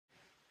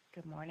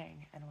Good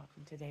morning and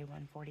welcome to day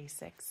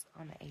 146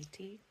 on the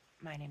AT.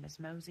 My name is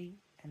Mosey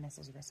and this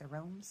is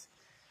Rissaroams.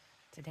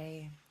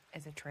 Today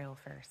is a trail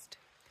first.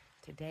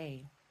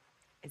 Today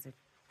is a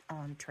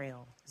on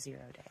trail 0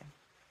 day.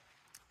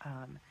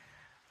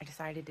 I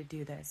decided to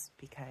do this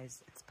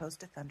because it's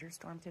supposed to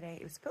thunderstorm today.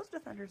 It was supposed to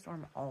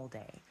thunderstorm all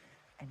day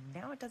and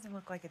now it doesn't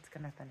look like it's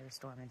going to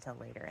thunderstorm until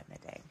later in the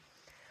day.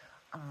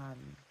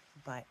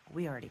 But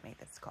we already made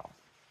this call.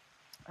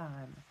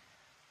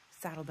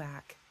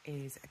 Saddleback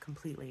is a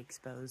completely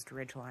exposed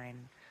ridgeline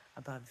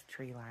above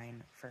tree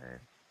line for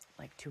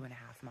like 2.5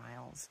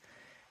 miles,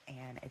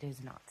 and it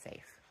is not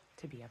safe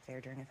to be up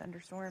there during a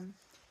thunderstorm.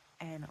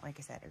 And like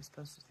I said, it was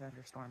supposed to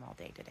thunderstorm all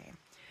day today,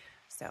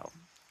 so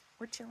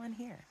we're chilling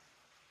here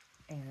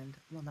and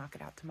we'll knock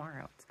it out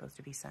tomorrow. It's supposed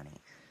to be sunny,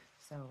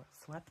 so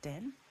slept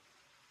in.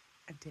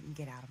 I didn't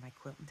get out of my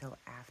quilt until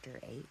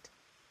after 8.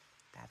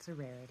 That's a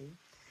rarity.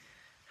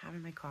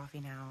 Having my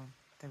coffee now.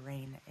 The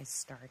rain is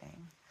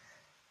starting.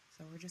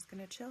 So we're just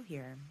going to chill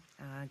here,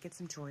 get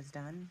some chores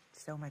done,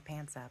 sew my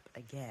pants up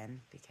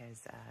again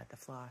because the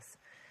floss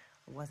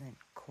wasn't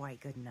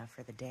quite good enough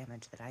for the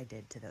damage that I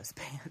did to those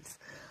pants.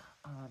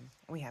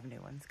 We have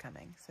new ones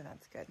coming, so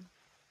that's good.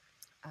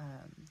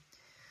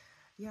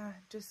 Yeah,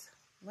 just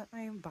let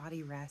my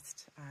body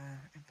rest.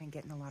 I've been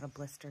getting a lot of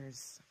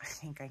blisters. I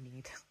think I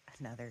need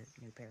another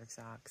new pair of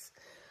socks.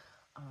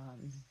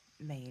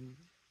 Maine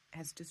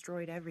has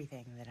destroyed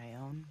everything that I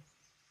own.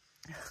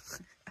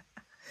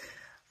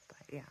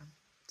 But yeah,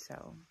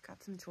 so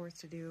got some chores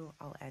to do.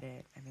 I'll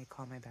edit. I may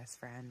call my best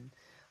friend.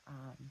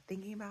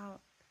 Thinking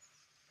about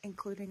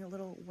including a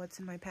little what's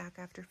in my pack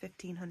after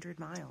 1,500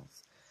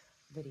 miles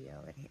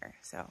video in here.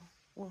 So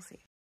we'll see.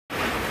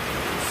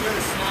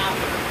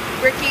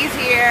 Ricky's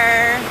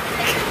here.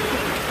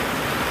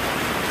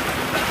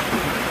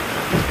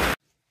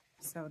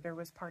 So there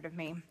was part of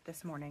me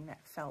this morning that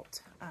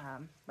felt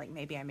like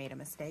maybe I made a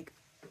mistake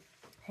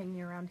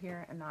hanging around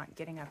here and not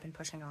getting up and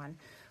pushing on.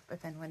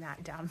 But then when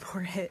that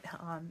downpour hit,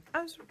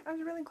 I was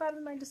really glad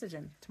with my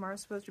decision.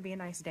 Tomorrow's supposed to be a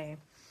nice day,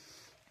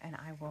 and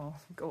I will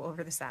go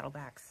over the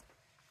saddlebacks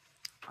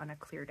on a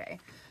clear day.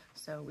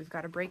 So we've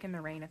got a break in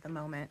the rain at the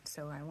moment,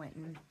 so I went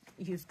and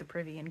used the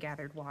privy and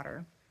gathered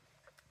water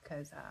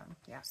because,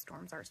 yeah,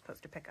 storms are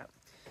supposed to pick up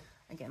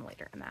again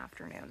later in the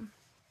afternoon.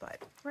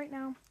 But right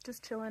now,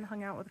 just chilling,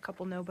 hung out with a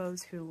couple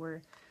nobos who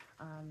were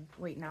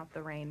waiting out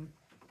the rain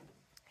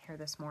here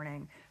this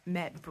morning.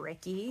 Met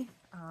Bricky,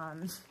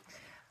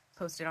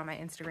 posted on my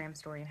Instagram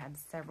story and had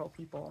several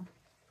people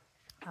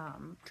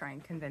try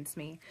and convince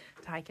me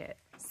to hike it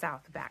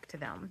south back to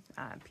them,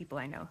 people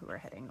I know who are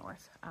heading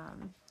north,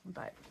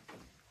 but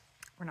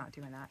we're not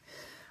doing that.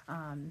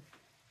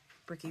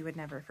 Bricky would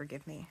never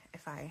forgive me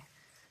if I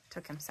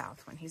took him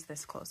south when he's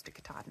this close to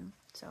Katahdin.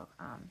 So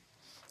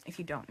if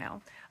you don't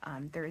know,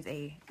 there is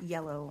a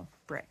yellow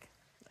brick,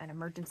 an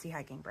emergency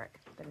hiking brick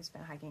that has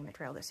been hiking the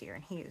trail this year,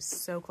 and he is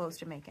so close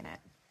to making it.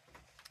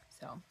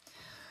 So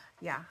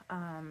yeah,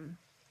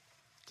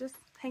 just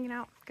hanging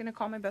out. Gonna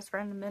call my best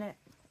friend in a minute.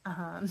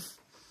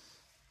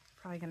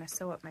 Probably gonna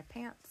sew up my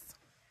pants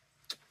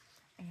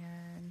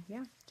and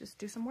yeah, just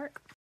do some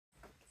work.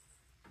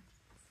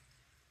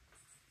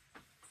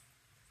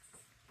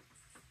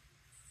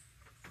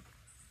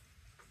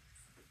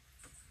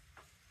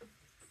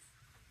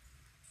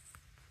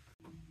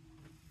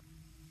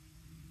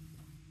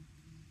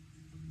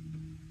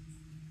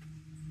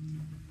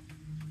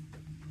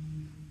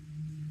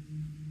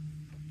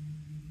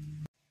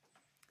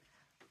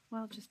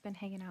 Well, just been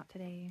hanging out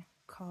today.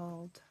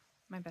 Called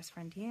my best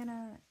friend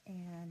Deanna,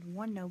 and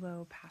one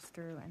Nobo passed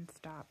through and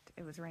stopped.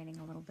 It was raining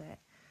a little bit,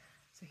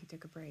 so he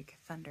took a break.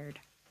 Thundered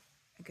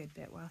a good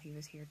bit while he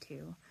was here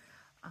too.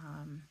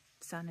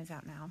 Sun is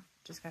out now.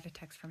 Just got a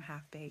text from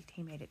Half Baked.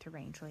 He made it to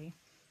Rangeley.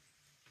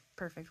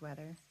 Perfect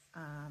weather.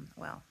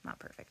 Well, not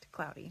perfect.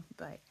 Cloudy,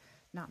 but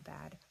not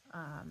bad.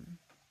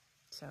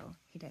 So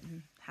he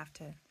didn't have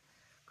to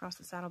cross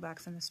the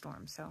saddlebacks in the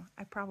storm. So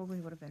I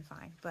probably would have been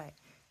fine, but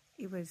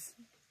it was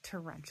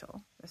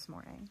torrential this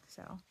morning,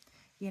 so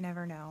you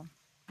never know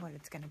what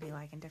it's going to be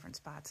like in different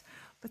spots.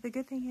 But the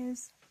good thing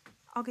is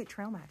I'll get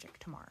trail magic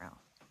tomorrow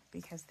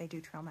because they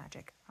do trail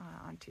magic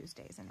on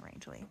Tuesdays in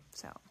Rangeley,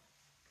 so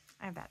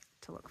I have that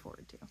to look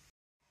forward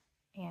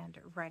to. And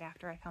right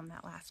after I filmed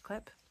that last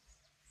clip,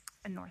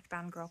 a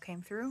northbound girl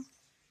came through.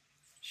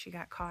 She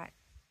got caught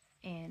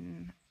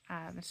in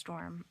the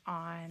storm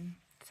on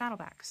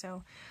Saddleback,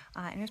 so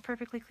and it was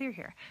perfectly clear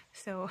here.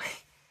 So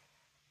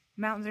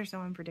mountains are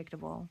so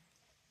unpredictable.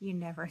 You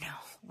never know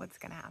what's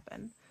going to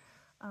happen.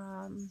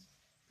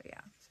 But yeah,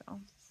 so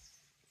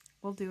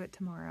we'll do it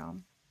tomorrow.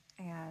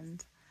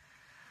 And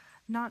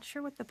not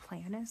sure what the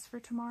plan is for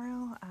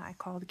tomorrow. I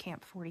called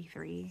Camp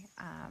 43,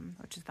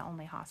 which is the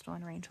only hostel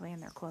in Rangeley, and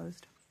they're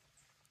closed.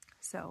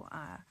 So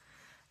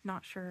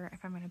not sure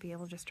if I'm going to be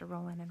able just to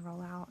roll in and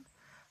roll out.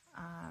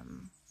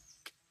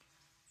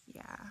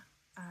 Yeah,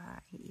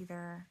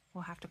 either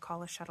we'll have to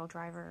call a shuttle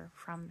driver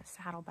from the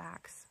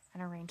Saddlebacks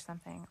and arrange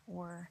something,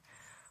 or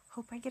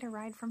hope I get a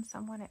ride from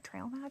someone at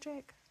Trail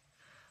Magic.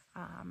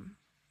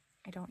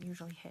 I don't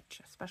usually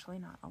hitch, especially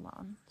not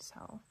alone,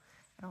 so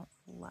I don't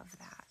love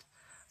that.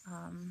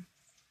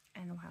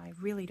 And while I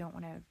really don't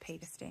want to pay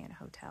to stay in a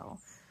hotel,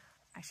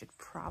 I should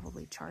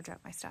probably charge up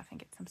my stuff and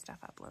get some stuff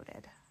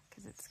uploaded,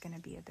 because it's going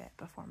to be a bit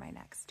before my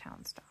next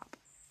town stop.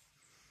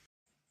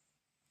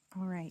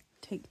 All right,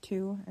 take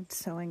 2 at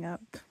sewing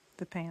up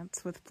the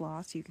pants with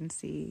floss. You can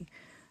see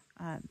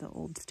the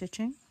old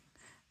stitching,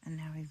 and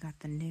now we've got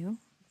the new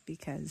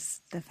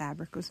because the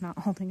fabric was not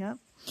holding up.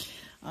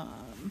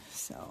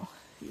 So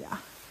yeah,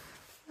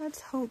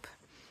 let's hope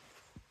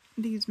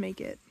these make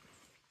it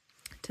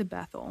to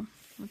Bethel,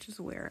 which is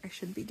where I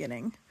should be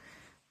getting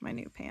my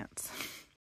new pants.